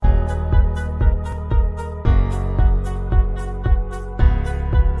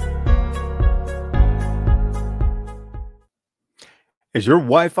Has your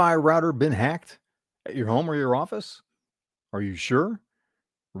Wi-Fi router been hacked at your home or your office? Are you sure?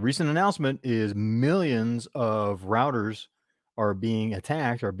 A recent announcement is millions of routers are being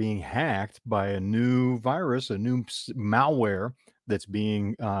attacked, are being hacked by a new virus, a new malware that's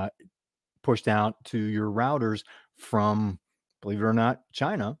being pushed out to your routers from, believe it or not,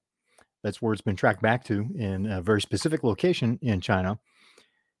 China. That's where it's been tracked back to in a very specific location in China.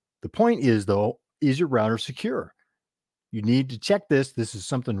 The point is, though, is your router secure? You need to check this. This is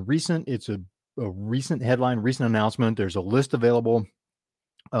something recent. It's a recent headline, recent announcement. There's a list available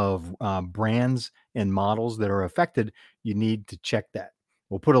of brands and models that are affected. You need to check that.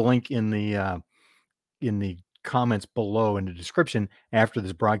 We'll put a link in the comments below in the description after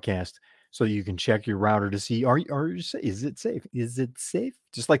this broadcast, so you can check your router to see is it safe? Is it safe?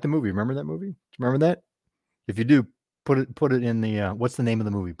 Just like the movie. Remember that movie? Remember that? If you do, put it in the what's the name of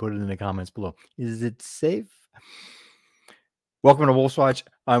the movie? Put it in the comments below. Is it safe? Welcome to Wolf's Watch.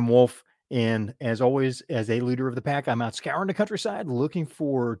 I'm Wolf, and as always, as a leader of the pack, I'm out scouring the countryside looking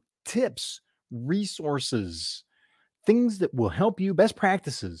for tips, resources, things that will help you, best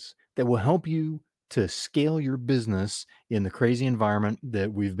practices that will help you to scale your business in the crazy environment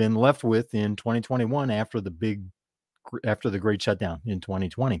that we've been left with in 2021 after the great shutdown in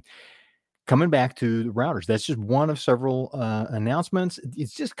 2020. Coming back to the routers, that's just one of several announcements.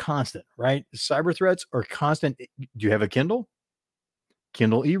 It's just constant, right? Cyber threats are constant. Do you have a Kindle?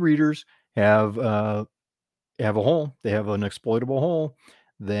 Kindle e-readers have a hole. They have an exploitable hole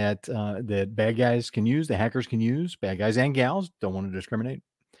that that bad guys can use, the hackers can use, bad guys and gals, don't want to discriminate,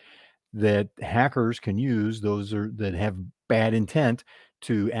 that hackers can use, those that have bad intent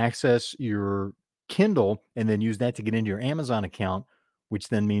to access your Kindle and then use that to get into your Amazon account, which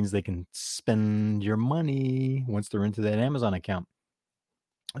then means they can spend your money once they're into that Amazon account.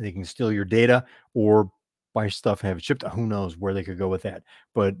 They can steal your data or buy stuff, have it shipped. Who knows where they could go with that?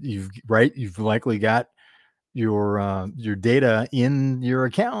 But you've likely got your data in your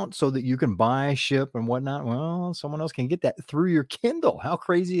account so that you can buy, ship, and whatnot. Well, someone else can get that through your Kindle. How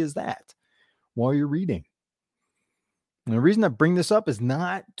crazy is that? While you're reading. And the reason I bring this up is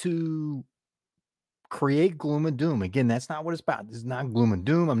not to create gloom and doom. Again, that's not what it's about. This is not gloom and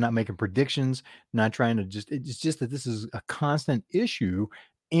doom. I'm not making predictions, not trying to it's just that this is a constant issue.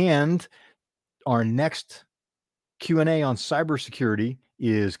 And our next Q&A on cybersecurity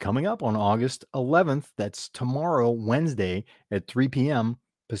is coming up on August 11th. That's tomorrow, Wednesday at 3 p.m.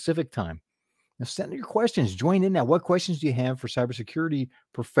 Pacific time. Now, send your questions. Join in now. What questions do you have for cybersecurity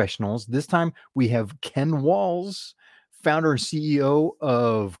professionals? This time we have Ken Walls, founder and CEO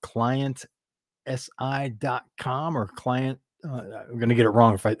of ClientSI.com or Client. I'm going to get it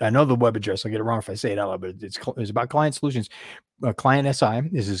wrong if I know the web address. I'll get it wrong if I say it out loud, but it's about Client Solutions. Client SI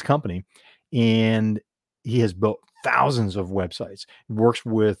is his company, and he has built thousands of websites. He works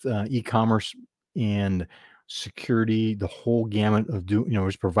with e-commerce and security, the whole gamut of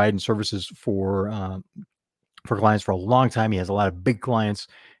he's providing services for clients for a long time. He has a lot of big clients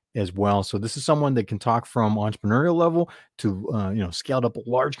as well. So this is someone that can talk from entrepreneurial level to scaled up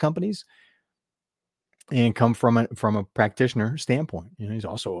large companies and come from a practitioner standpoint. He's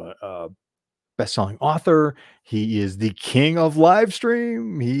also a best-selling author. He is the king of live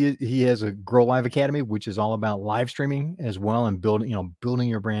stream. He has a Grow Live Academy, which is all about live streaming as well, and building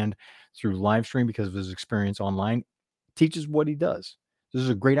your brand through live stream because of his experience online. Teaches what he does. This is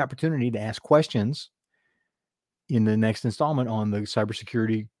a great opportunity to ask questions in the next installment on the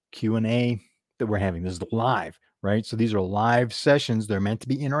cybersecurity Q&A that we're having. This is live, right? So these are live sessions. They're meant to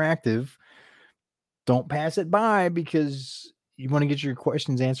be interactive. Don't pass it by because you want to get your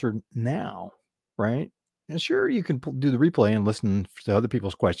questions answered now, right? And sure, you can do the replay and listen to other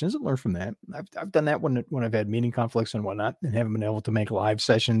people's questions and learn from that. I've done that when I've had meeting conflicts and whatnot, and haven't been able to make live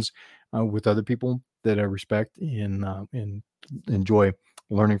sessions with other people that I respect and enjoy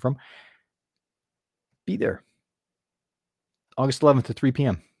learning from. Be there, August 11th at 3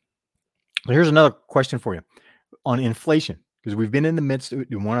 p.m. Here's another question for you on inflation, because we've been in the midst.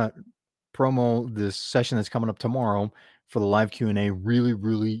 You want to promo this session that's coming up tomorrow for the live Q&A. Really,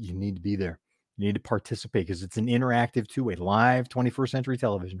 really, you need to be there. You need to participate because it's an interactive two-way, live 21st century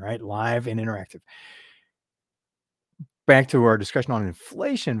television, right? Live and interactive. Back to our discussion on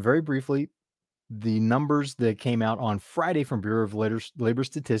inflation very briefly. The numbers that came out on Friday from Bureau of Labor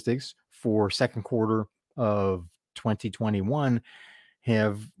Statistics for second quarter of 2021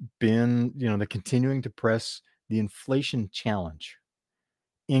 have been, they're continuing to press the inflation challenge.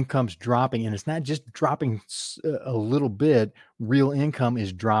 Income's dropping, and it's not just dropping a little bit. Real income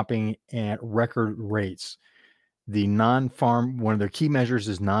is dropping at record rates. The non-farm, one of their key measures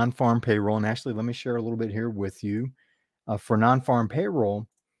is non-farm payroll. And actually, let me share a little bit here with you. for non-farm payroll,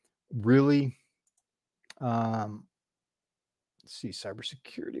 really, let's see,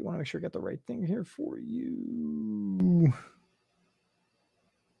 cybersecurity. I want to make sure I got the right thing here for you.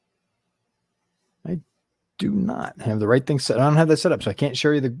 I do not have the right thing set. I don't have that set up, so I can't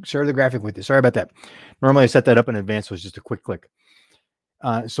share the graphic with you. Sorry about that. Normally I set that up in advance, so it's just a quick click.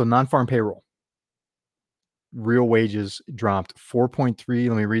 So non-farm payroll, real wages dropped 4.3.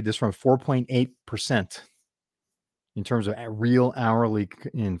 Let me read this from 4.8% in terms of real hourly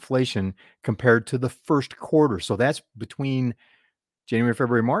inflation compared to the first quarter. So that's between January,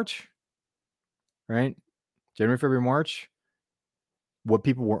 February, March, right? January, February, March, what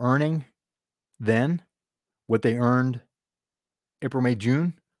people were earning then, what they earned April, May,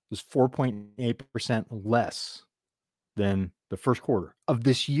 June was 4.8% less than the first quarter of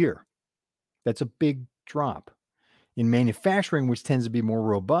this year. That's a big drop. In manufacturing, which tends to be more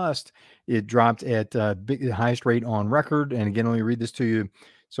robust, it dropped at the highest rate on record. And again, let me read this to you.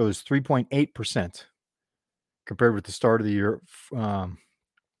 So it's 3.8% compared with the start of the year, and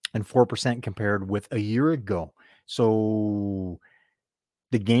 4% compared with a year ago. So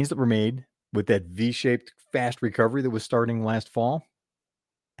the gains that were made with that V-shaped fast recovery that was starting last fall,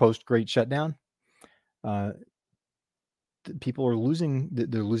 post-Great Shutdown, people are losing.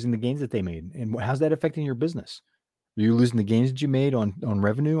 They're losing the gains that they made. And how's that affecting your business? Are you losing the gains that you made on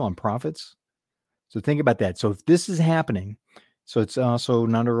revenue, on profits? So think about that. So if this is happening, so it's also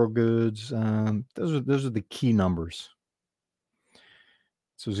non-durable goods. Those are the key numbers.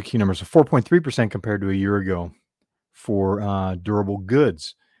 So those are key numbers. So 4.3% compared to a year ago for durable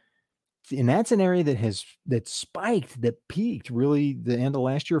goods. And that's an area that spiked, that peaked really the end of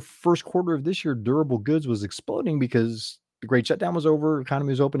last year. First quarter of this year, durable goods was exploding because the Great Shutdown was over, economy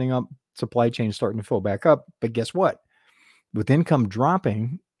was opening up, supply chain starting to fill back up. But guess what? With income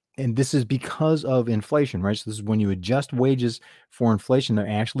dropping, and this is because of inflation, right? So this is when you adjust wages for inflation. They're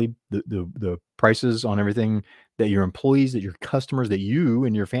actually the prices on everything that your employees, that your customers, that you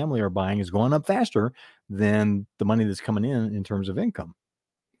and your family are buying is going up faster than the money that's coming in terms of income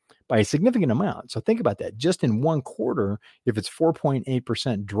by a significant amount. So think about that. Just in one quarter, if it's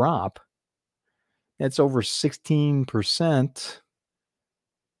 4.8% drop, that's over 16%,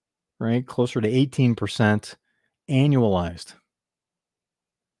 right? Closer to 18% annualized.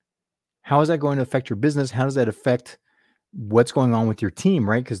 How is that going to affect your business? How does that affect what's going on with your team,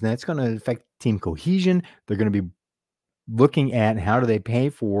 right? Because that's going to affect team cohesion. They're going to be looking at how do they pay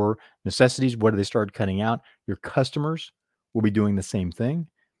for necessities? What do they start cutting out? Your customers will be doing the same thing.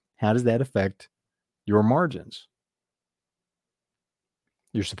 How does that affect your margins?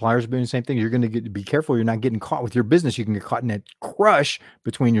 Your suppliers are doing the same thing. You're going to be careful. You're not getting caught with your business. You can get caught in that crush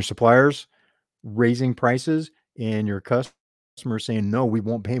between your suppliers raising prices and your customers saying, no, we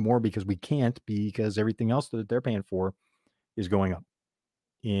won't pay more because we can't, because everything else that they're paying for is going up.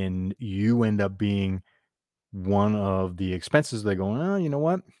 And you end up being one of the expenses. They're going, oh, you know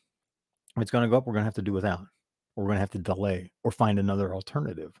what? If it's going to go up, we're going to have to do without, or we're going to have to delay or find another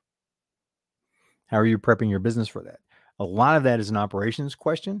alternative. How are you prepping your business for that? A lot of that is an operations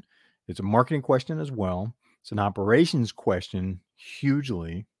question. It's a marketing question as well. It's an operations question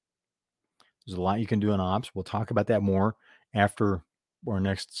hugely. There's a lot you can do in ops. We'll talk about that more after our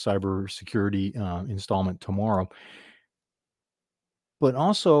next cybersecurity installment tomorrow. But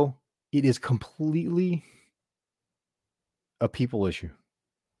also, it is completely a people issue.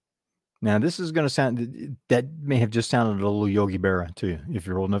 Now, this is going to sound, that may have just sounded a little Yogi Berra to you. If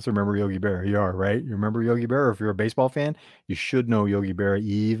you're old enough to remember Yogi Berra, you are, right? You remember Yogi Berra? If you're a baseball fan, you should know Yogi Berra,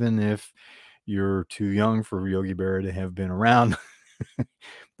 even if you're too young for Yogi Berra to have been around.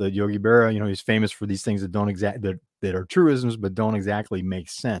 The Yogi Berra, he's famous for these things that don't that are truisms, but don't exactly make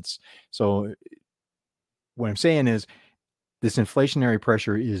sense. So what I'm saying is this inflationary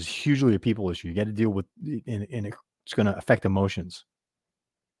pressure is hugely a people issue. You got to deal with, and it's going to affect emotions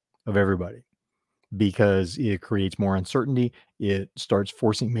of everybody because it creates more uncertainty. It starts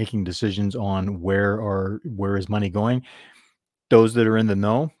making decisions on where is money going. Those that are in the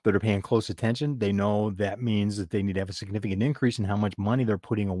know, that are paying close attention, they know that means that they need to have a significant increase in how much money they're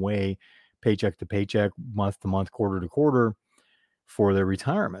putting away, paycheck to paycheck, month to month, quarter to quarter, for their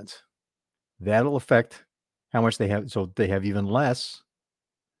retirement. That'll affect how much they have. So they have even less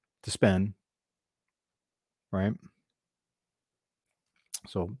to spend, right?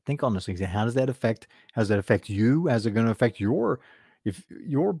 So think on those things. How does that affect you? How's it going to affect your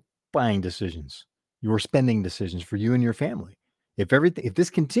buying decisions, your spending decisions for you and your family? If this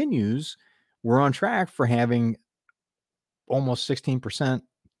continues, we're on track for having almost 16%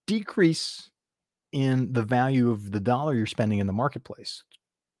 decrease in the value of the dollar you're spending in the marketplace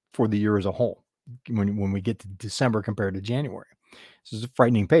for the year as a whole. when we get to December compared to January. This is a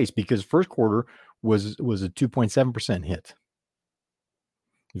frightening pace because first quarter was a 2.7% hit.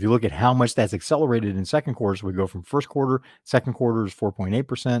 If you look at how much that's accelerated in second quarter, so we go from first quarter, second quarter is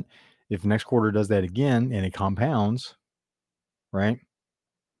 4.8%. If next quarter does that again and it compounds, right,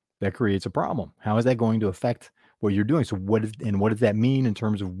 that creates a problem. How is that going to affect what you're doing? So what does that mean in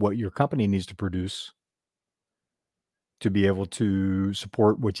terms of what your company needs to produce to be able to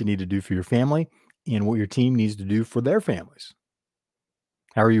support what you need to do for your family and what your team needs to do for their families?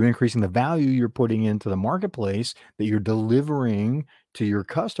 How are you increasing the value you're putting into the marketplace that you're delivering to your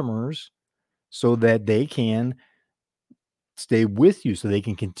customers so that they can stay with you, so they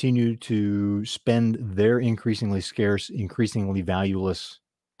can continue to spend their increasingly scarce, increasingly valueless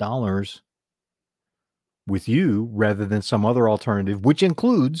dollars with you rather than some other alternative, which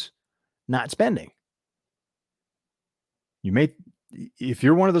includes not spending? You may, if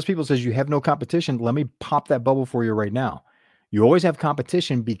you're one of those people that says you have no competition, let me pop that bubble for you right now. You always have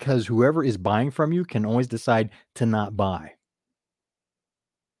competition because whoever is buying from you can always decide to not buy.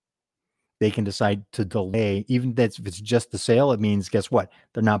 They can decide to delay, even if it's just the sale. It means, guess what?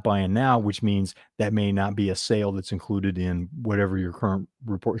 They're not buying now, which means that may not be a sale that's included in whatever your current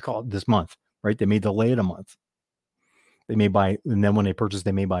report call it this month, right? They may delay it a month. They may buy, and then when they purchase,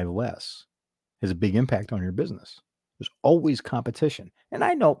 they may buy less. It has a big impact on your business. There's always competition. And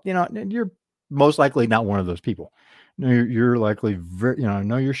I know, you're most likely not one of those people. You're likely very, I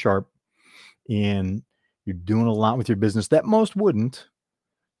know you're sharp and you're doing a lot with your business that most wouldn't.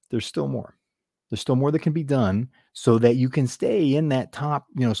 There's still more. There's still more that can be done so that you can stay in that top,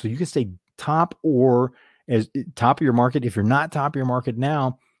 so you can stay top or as top of your market. If you're not top of your market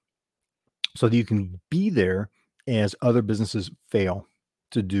now, so that you can be there as other businesses fail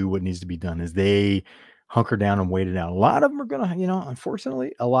to do what needs to be done, as they hunker down and wait it out. A lot of them are going to,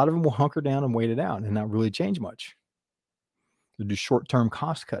 unfortunately, a lot of them will hunker down and wait it out and not really change much. They'll do short-term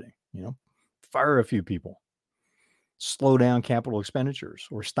cost cutting, fire a few people, slow down capital expenditures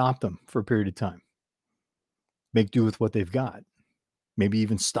or stop them for a period of time, make do with what they've got, maybe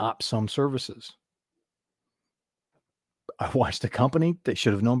even stop some services. I watched a company that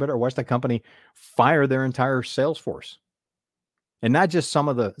should have known better. I watched a company fire their entire sales force. And not just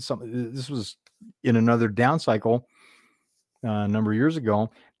this was in another down cycle a number of years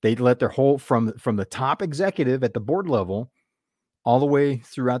ago. They let their whole, from the top executive at the board level all the way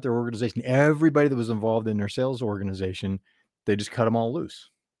throughout their organization, everybody that was involved in their sales organization, they just cut them all loose.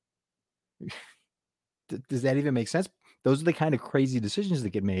 Does that even make sense? Those are the kind of crazy decisions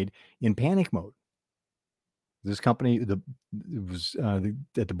that get made in panic mode. This company, it was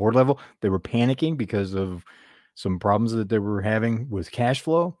at the board level, they were panicking because of some problems that they were having with cash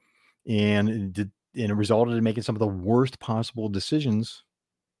flow, and it resulted in making some of the worst possible decisions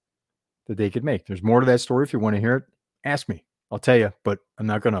that they could make. There's more to that story. If you want to hear it, ask me. I'll tell you, but I'm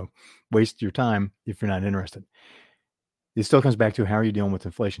not going to waste your time if you're not interested. It still comes back to how are you dealing with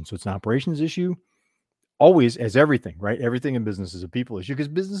inflation? So it's an operations issue, always, as everything, right? Everything in business is a people issue because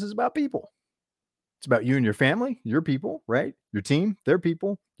business is about people. It's about you and your family, your people, right? Your team, their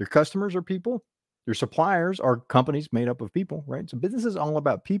people. Your customers are people. Your suppliers are companies made up of people, right? So business is all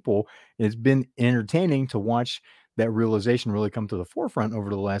about people. And it's been entertaining to watch that realization really come to the forefront over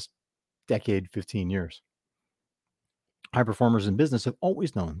the last decade, 15 years. High performers in business have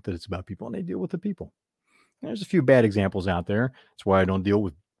always known that it's about people, and they deal with the people. And there's a few bad examples out there. That's why I don't deal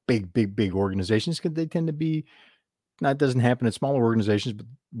with big organizations, because they tend to be, that doesn't happen in smaller organizations, but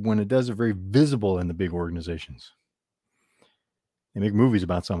when it does, it's very visible in the big organizations. They make movies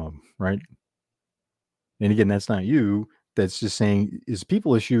about some of them, right? And again, that's not you. That's just saying it's a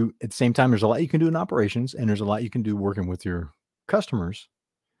people issue. At the same time, there's a lot you can do in operations, and there's a lot you can do working with your customers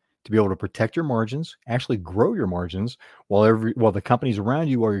to be able to protect your margins, actually grow your margins while the companies around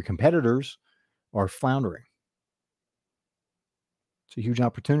you or your competitors are floundering. It's a huge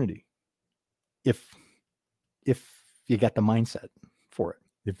opportunity if you got the mindset for it,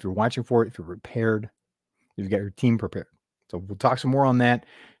 if you're watching for it, if you're prepared, if you've got your team prepared. So we'll talk some more on that.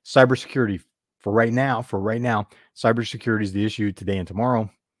 Cybersecurity for right now, cybersecurity is the issue today and tomorrow.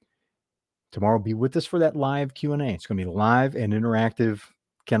 Tomorrow, be with us for that live Q&A. It's going to be live and interactive.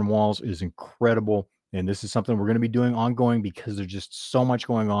 Ken Walls is incredible. And this is something we're going to be doing ongoing because there's just so much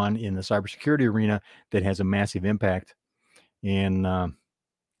going on in the cybersecurity arena that has a massive impact. And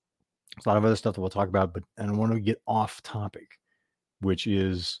there's a lot of other stuff that we'll talk about, but I don't want to get off topic, which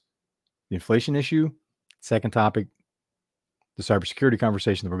is the inflation issue. Second topic, the cybersecurity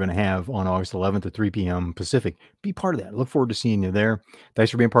conversation that we're going to have on August 11th at 3 p.m. Pacific. Be part of that. I look forward to seeing you there.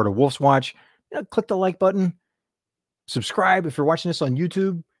 Thanks for being part of Wolf's Watch. Click the like button. Subscribe if you're watching this on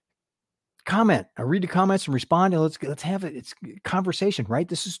YouTube. comment. I read the comments and respond, and let's have it. It's conversation, right?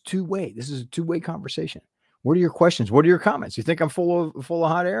 This is two-way. This is a two-way conversation. What are your questions? What are your comments? You think I'm full of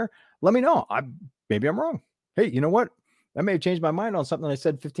hot air? Let me know. Maybe I'm wrong. Hey, you know what? I may have changed my mind on something I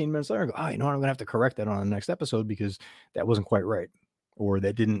said 15 minutes later. I go, oh, you know what? I'm gonna have to correct that on the next episode because that wasn't quite right, or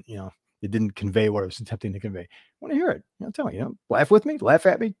that didn't, it didn't convey what I was attempting to convey. I want to hear it. Tell me. Laugh with me, laugh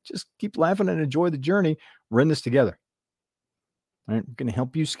at me. Just keep laughing and enjoy the journey. We're in this together. Right? I'm going to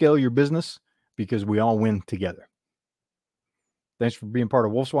help you scale your business because we all win together. Thanks for being part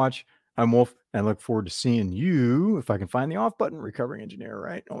of Wolf's Watch. I'm Wolf, and I look forward to seeing you. If I can find the off button, recovering engineer,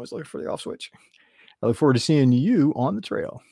 right? Always look for the off switch. I look forward to seeing you on the trail.